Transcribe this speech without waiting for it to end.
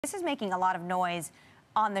This is making a lot of noise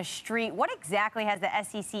on the street. What exactly has the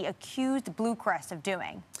SEC accused BlueCrest of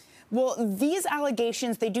doing? Well, these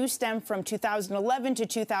allegations, they do stem from 2011 to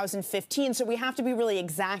 2015, so we have to be really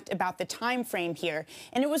exact about the time frame here.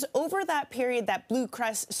 And it was over that period that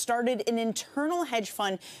BlueCrest started an internal hedge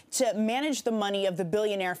fund to manage the money of the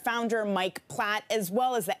billionaire founder, Mike Platt, as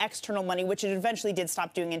well as the external money, which it eventually did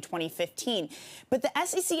stop doing in 2015. But the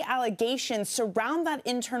SEC allegations surround that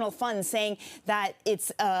internal fund, saying that it's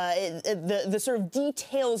the sort of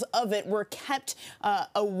details of it were kept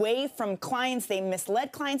away from clients. They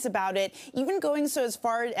misled clients about it, even going so as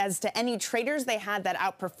far as to any traders they had that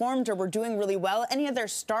outperformed or were doing really well. Any of their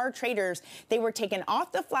star traders, they were taken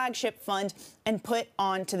off the flagship fund and put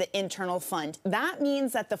onto the internal fund. That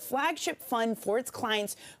means that the flagship fund for its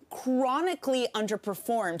clients chronically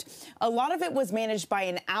underperformed. A lot of it was managed by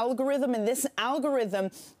an algorithm, and this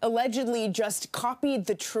algorithm allegedly just copied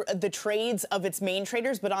the trades of its main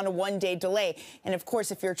traders, but on a one-day delay. And of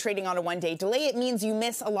course, if you're trading on a one-day delay, it means you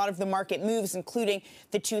miss a lot of the market moves, including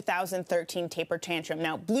the 2013 taper tantrum.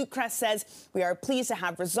 Now, BlueCrest says, we are pleased to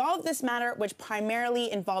have resolved this matter, which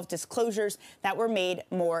primarily involved disclosures that were made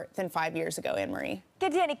more than 5 years ago, Anne-Marie. Yeah,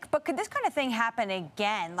 Dani, but could this kind of thing happen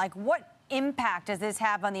again? Like, what impact does this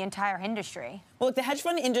have on the entire industry? Well, the hedge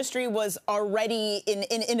fund industry was already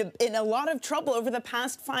in a lot of trouble over the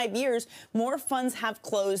past 5 years. More funds have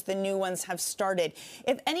closed than new ones have started.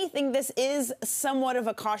 If anything, this is somewhat of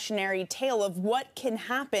a cautionary tale of what can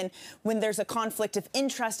happen when there's a conflict of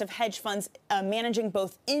interest of hedge funds managing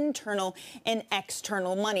both internal and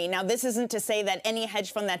external money. Now, this isn't to say that any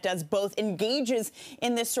hedge fund that does both engages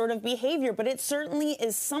in this sort of behavior, but it certainly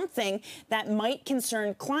is something that might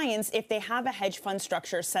concern clients if they have a hedge fund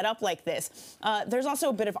structure set up like this. There's also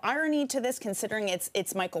a bit of irony to this, considering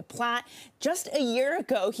it's Michael Platt. Just a year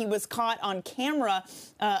ago, he was caught on camera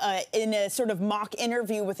in a sort of mock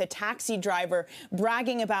interview with a taxi driver,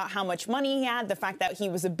 bragging about how much money he had, the fact that he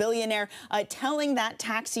was a billionaire, telling that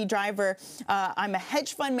taxi driver, I'm a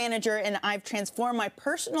hedge fund manager and I've transformed my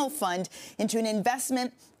personal fund into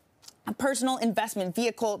a personal investment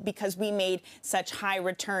vehicle because we made such high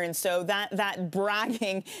returns. So that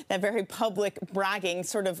bragging, that very public bragging,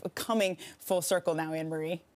 sort of coming full circle now, Anne-Marie.